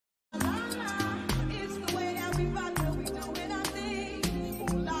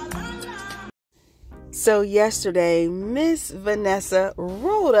So yesterday, Miss Vanessa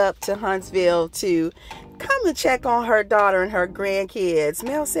rolled up to Huntsville to come and check on her daughter and her grandkids.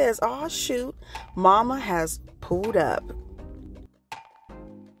 Mel says, "Oh shoot, Mama has pulled up."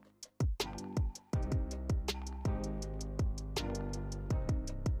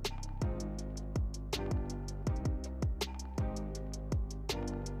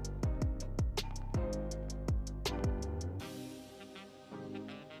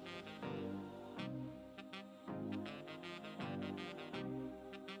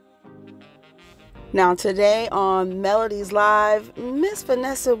 Now today on Melody's Live, Miss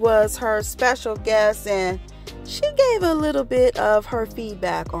Vanessa was her special guest and she gave a little bit of her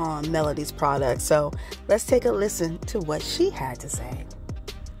feedback on Melody's product. So let's take a listen to what she had to say.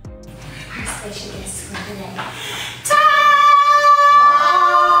 Our special guest for today.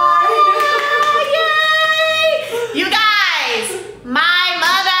 Yay! You guys, my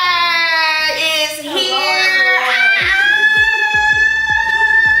mother is here.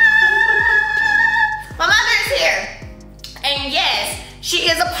 And yes, she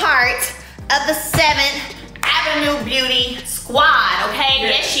is a part of the 7th Avenue Beauty Squad, okay?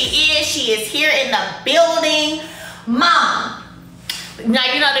 Yes, she is. She is here in the building. Mom. Now,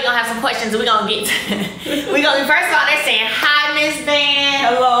 you know they're going to have some questions we're going to get to. First of all, they're saying, hi, Miss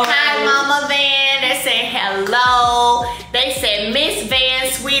Van. Hello. Hi, Mama Van. They're saying hello. They said, Miss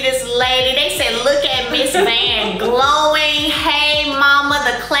Van, sweetest lady. They said, look at Miss Van glowing. Hey, Mama,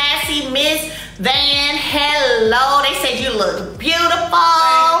 the classy Miss Van, hello. They said you look beautiful.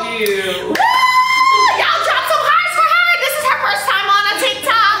 Thank you. Woo! Y'all drop some hearts for her. This is her first time on a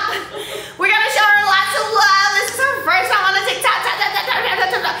TikTok. We're gonna show her lots of love. This is her first time on a TikTok. Tap, tap, tap, tap, tap,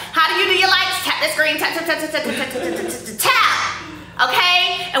 tap, tap. How do you do your likes? Tap the screen. Tap, tap, tap, tap, tap, tap, tap, tap, tap.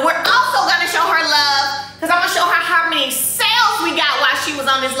 Okay? And we're also gonna show her love because I'm gonna show her how many sales we got while she was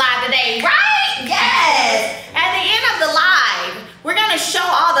on this live today. Right? Yes. At the end of the live, we're gonna show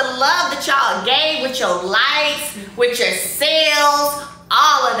all the love that y'all gave with your likes, with your sales,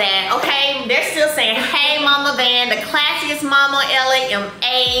 all of that, okay? They're still saying, hey, Mama Van, the classiest Mama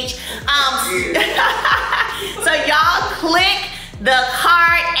LAMH. So y'all click the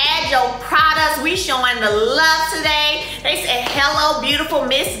card, add your products. We showing the love today. They said, hello, beautiful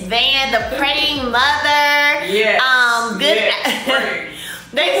Miss Van, the praying mother. Yes. Good. Yes,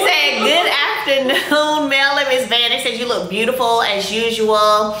 They said, good afternoon, Mel and Miss Van. They said, you look beautiful as usual.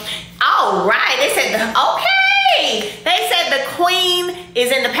 All right. They said, okay. They said the queen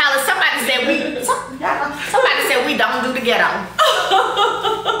is in the palace. Somebody said we don't do the ghetto.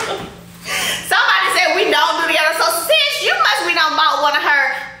 Somebody said we don't do the ghetto. So sis, you must be done bought one of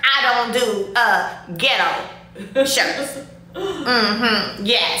her I don't do ghetto shirts.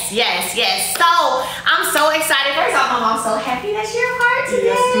 Yes. So I'm so excited. First off, Mom, I'm so happy that you're a part today.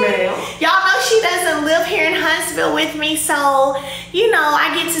 Yes, ma'am. Y'all know she doesn't live here in Huntsville with me, so you know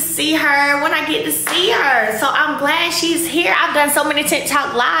I get to see her when I get to see her. So I'm glad she's here. I've done so many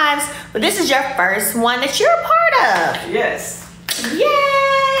TikTok lives, but this is your first one that you're a part of. Yes.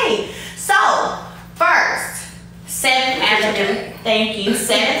 Yay! So first, 7th Avenue. Thank you,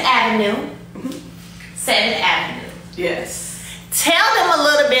 7th Avenue. 7th Avenue. Yes. Tell them a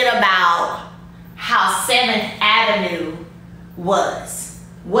little bit about how 7th Avenue was,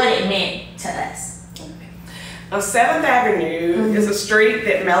 what it meant to us. 7th Avenue is a street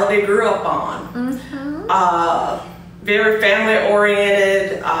that Melody grew up on. Very family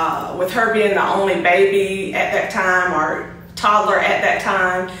oriented, with her being the only baby at that time or toddler at that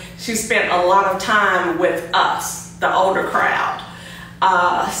time. She spent a lot of time with us, the older crowd.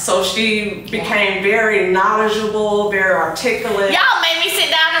 So she became very knowledgeable, very articulate. Y'all made me sit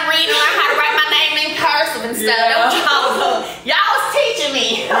down and read and learn how to write my name in cursive and stuff. Y'all was teaching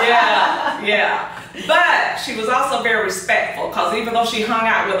me. Yeah. But she was also very respectful because even though she hung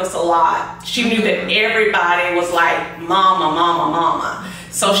out with us a lot, she knew that everybody was like mama, mama, mama.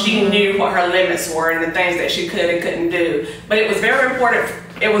 So she knew what her limits were and the things that she could and couldn't do. But it was very important.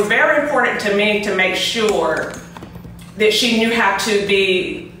 It was very important to me to make sure that she knew how to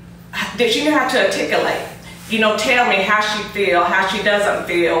articulate, you know, tell me how she feels, how she doesn't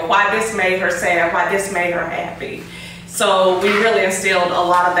feel, why this made her sad, why this made her happy. So we really instilled a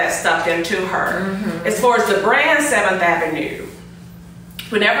lot of that stuff into her. As far as the brand 7th Avenue,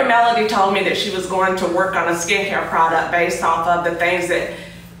 whenever Melody told me that she was going to work on a skincare product based off of the things that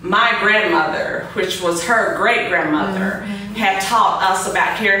my grandmother, which was her great-grandmother, had taught us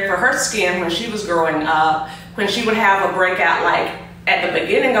about caring for her skin when she was growing up, when she would have a breakout like at the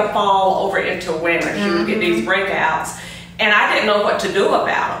beginning of fall over into winter. She would get these breakouts and I didn't know what to do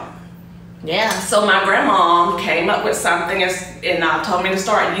about them. Yeah. So my grandmom came up with something and told me to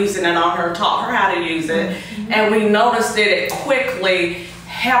start using it on her, taught her how to use it. And we noticed that it quickly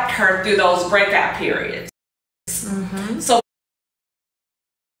helped her through those breakout periods. So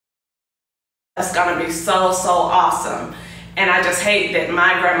that's gonna be so awesome. And I just hate that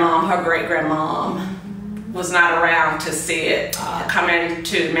my grandmom, her great grandmom, was not around to see it come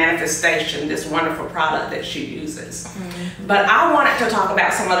into manifestation, this wonderful product that she uses. But I wanted to talk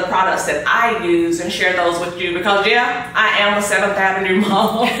about some of the products that I use and share those with you because yeah, I am a 7th Avenue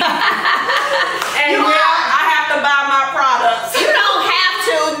mom. And I have to buy my products. You don't have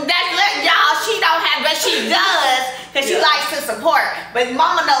to. Y'all, she don't have, but she does. Because she likes to support. But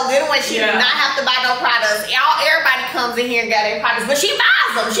mama knows good when she does not have to buy no products. Everybody comes in here and got their products. But she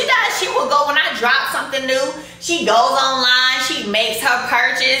buys them. She does. She will go when I drop something new. She goes online. She makes her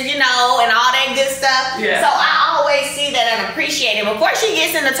purchase, you know, and all that good stuff. So I always see that and appreciate it. Before she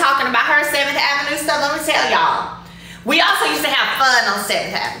gets into talking about her 7th Avenue stuff, let me tell y'all. We also used to have fun on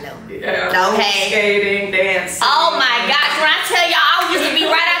 7th Avenue. Okay. Skating, dancing. Oh my gosh. When I tell y'all, I used to be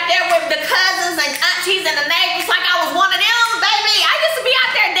right out there with the cousins and aunties and the neighbors like I was one of them, baby. I used to be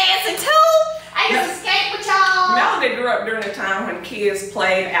out there dancing too. I used to skate with y'all. Melody grew up during the time when kids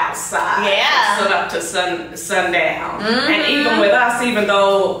played outside. Stood up to sundown. And even with us, even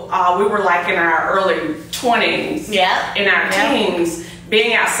though we were like in our early 20s, in our teens,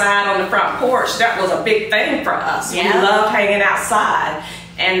 being outside on the front porch, that was a big thing for us. We loved hanging outside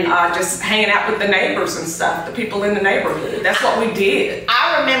and just hanging out with the neighbors and stuff, the people in the neighborhood. That's what we did.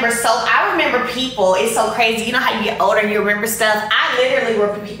 I remember people, it's so crazy. You know how you get older and you remember stuff? I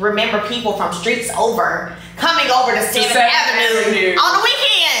literally remember people from streets over coming over to 7th Avenue on the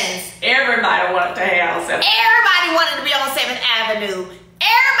weekends. Everybody wanted to hang out on 7th. Everybody wanted to be on 7th Avenue.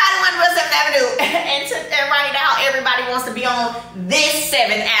 Everybody wanted to be on 7th Avenue. And right now, everybody wants to be on this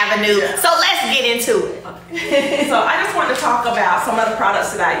 7th Avenue. So let's get into it. So I just want to talk about some of the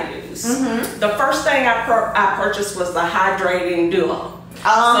products that I use. The first thing I purchased was the Hydrating Duo. So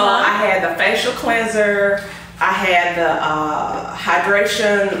I had the facial cleanser, I had the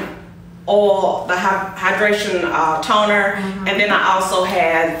hydration oil, the hydration toner, and then I also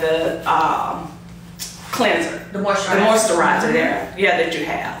had the cleanser. The moisturizer. The moisturizer there, that you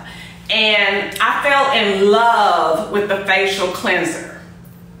have. And I fell in love with the facial cleanser.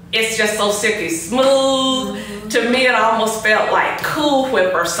 It's just so silky smooth. To me, it almost felt like Cool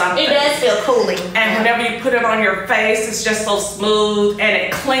Whip or something. It does feel cooling. And whenever you put it on your face, it's just so smooth and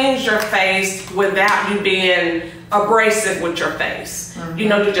it cleans your face without you being abrasive with your face. You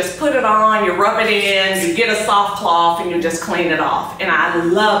know, you just put it on, you rub it in, you get a soft cloth and you just clean it off. And I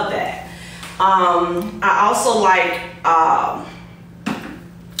love that. I also like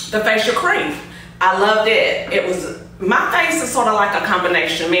the facial cream. I loved it. My face is sort of like a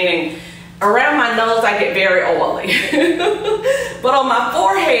combination, meaning around my nose I get very oily. But on my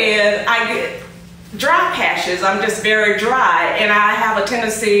forehead I get dry patches. I'm just very dry and I have a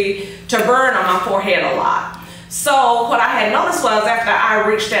tendency to burn on my forehead a lot. So what I had noticed was after I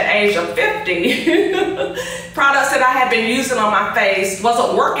reached that age of 50, products that I had been using on my face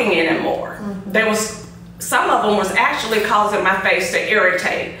wasn't working anymore. Some of them was actually causing my face to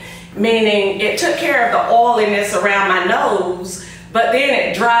irritate, meaning it took care of the oiliness around my nose, but then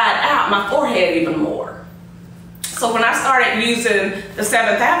it dried out my forehead even more. So when I started using the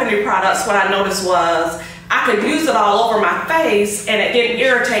 7th Avenue products, what I noticed was I could use it all over my face and it didn't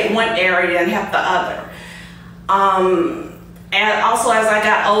irritate one area and help the other. And also as I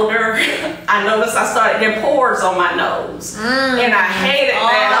got older, I noticed I started getting pores on my nose. And I hated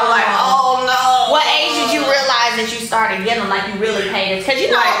that. I'm like, oh no. What age did you realize that you started getting them, like you really hated? Because you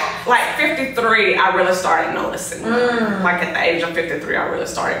know, like 53, I really started noticing. Like at the age of 53, I really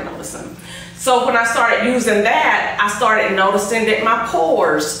started noticing. So when I started using that, I started noticing that my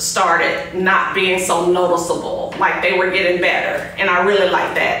pores started not being so noticeable, like they were getting better. And I really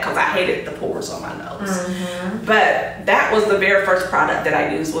liked that because I hated the pores on my nose. But that was the very first product that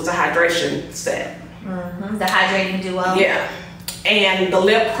I used, was a hydration set. The Hydrating Duo. Yeah. And the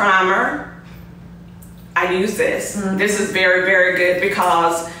lip primer, I use this. This is very, very good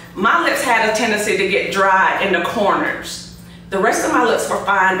because my lips had a tendency to get dry in the corners. The rest of my lips were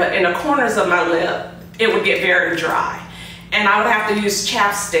fine, but in the corners of my lip, it would get very dry. And I would have to use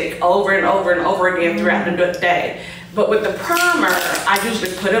chapstick over and over and over again throughout the day. But with the primer, I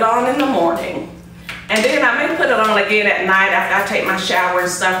usually put it on in the morning. And then I may put it on again at night after I take my shower and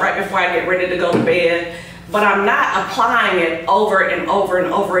stuff, right before I get ready to go to bed. But I'm not applying it over and over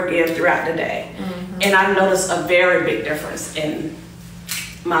and over again throughout the day. And I've noticed a very big difference in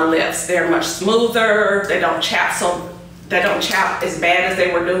my lips. They're much smoother, they don't chap so They don't chap as bad as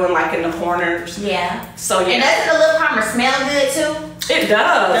they were doing like in the corners. Yeah. So yeah. And doesn't the lip primer smell good too? It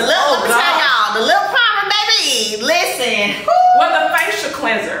does. The lip, let me tell y'all, the lip primer, baby. Listen. Well, the facial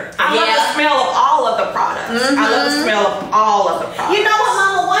cleanser. I love the smell of all of the products. I love the smell of all of the products. You know what,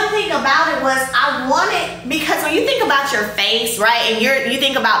 Mama? One thing about it was I wanted, because when you think about your face, right, and you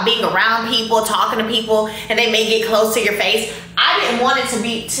think about being around people, talking to people, and they may get close to your face. I didn't want it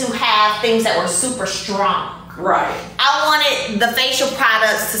to have things that were super strong. Right. I wanted the facial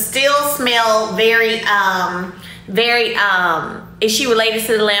products to still smell very, is she related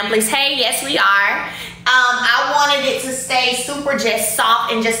to the lamb, please? Hey, yes, we are. I wanted it to stay super just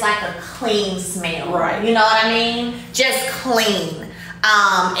soft and just like a clean smell. Right. You know what I mean? Just clean.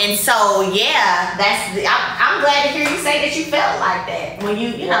 And so, yeah, I'm glad to hear you say that you felt like that when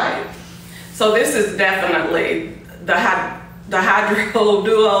you know. Right. So this is definitely the Hydro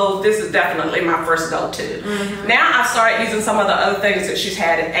Duo. This is definitely my first go-to. Now I've started using some of the other things that she's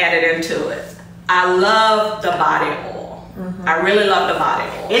had added into it. I love the body oil. I really love the body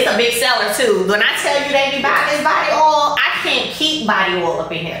oil. It's a big seller too. When I tell you they be buying this body oil, I can't keep body oil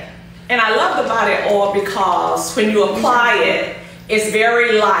up in here. And I love the body oil because when you apply it, it's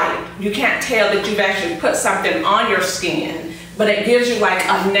very light. You can't tell that you've actually put something on your skin, but it gives you like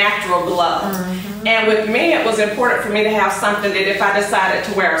a natural glow. And with me, it was important for me to have something that if I decided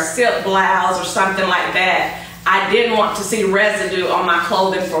to wear a silk blouse or something like that, I didn't want to see residue on my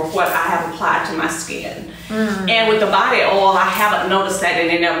clothing for what I have applied to my skin. And with the body oil, I haven't noticed that in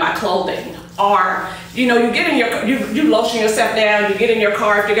any of my clothing. Or, you know, you get in your, you lotion yourself down, you get in your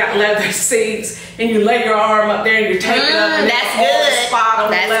car if you got leather seats, and you lay your arm up there and you take it up and that's good. Spot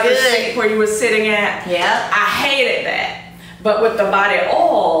on the leather seat where you were sitting at. Yeah. I hated that. But with the body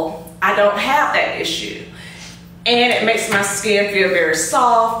oil, I don't have that issue. And it makes my skin feel very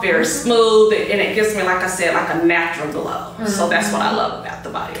soft, very smooth, and it gives me, like I said, like a natural glow. So that's what I love about the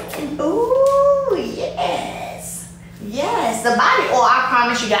body oil. Ooh, yes. Yes, the body oil, I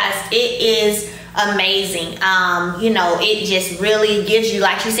promise you guys, it is amazing. You know, it just really gives you,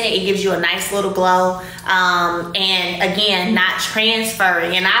 like you said, it gives you a nice little glow. And again, not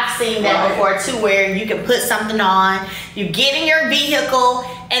transferring. And I've seen that before too, where you can put something on, you get in your vehicle,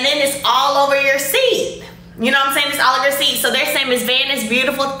 and then it's all over your seat. You know what I'm saying? It's all over your seat. So they're saying, Miss Van is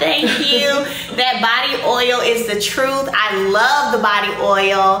beautiful. Thank you. That body oil is the truth. I love the body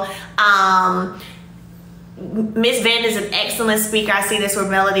oil. Miss Van is an excellent speaker. I see this where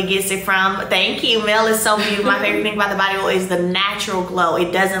Melody gets it from. Thank you. Mel is so beautiful. My favorite thing about the body oil is the natural glow.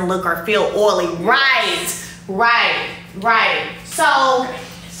 It doesn't look or feel oily. Right. So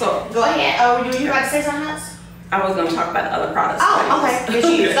go ahead. Oh, you about to say something else? I was going to talk about the other products. Oh, okay. Yes,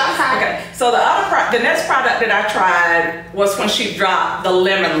 you. Okay. So the next product that I tried was when she dropped the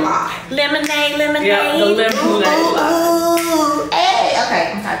lemon lime. Lemonade. Yeah, the lemonade lime. Ooh. Hey. Okay.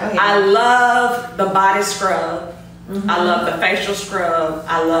 Go ahead. I love the body scrub. I love the facial scrub.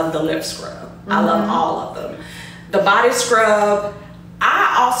 I love the lip scrub. I love all of them. The body scrub,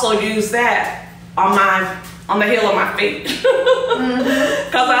 I also use that on the heel of my feet.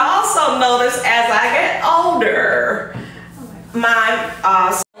 Because I also notice as I get older, my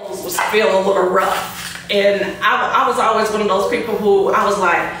soles feel a little rough. And I was always one of those people who I was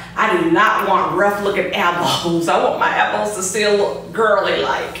like, I do not want rough looking elbows. I want my elbows to still look girly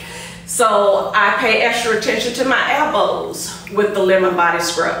like. So I pay extra attention to my elbows with the lemon body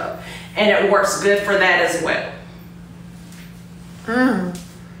scrub. And it works good for that as well.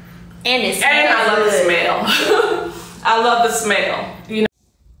 And I love the smell. I love the smell. You know.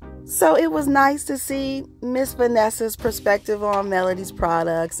 So it was nice to see Miss Vanessa's perspective on Melody's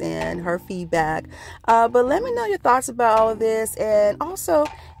products and her feedback. But let me know your thoughts about all of this. And also,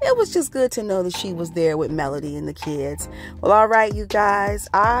 it was just good to know that she was there with Melody and the kids. Well, all right, you guys.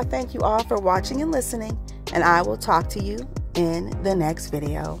 I thank you all for watching and listening. And I will talk to you in the next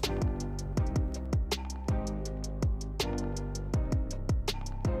video.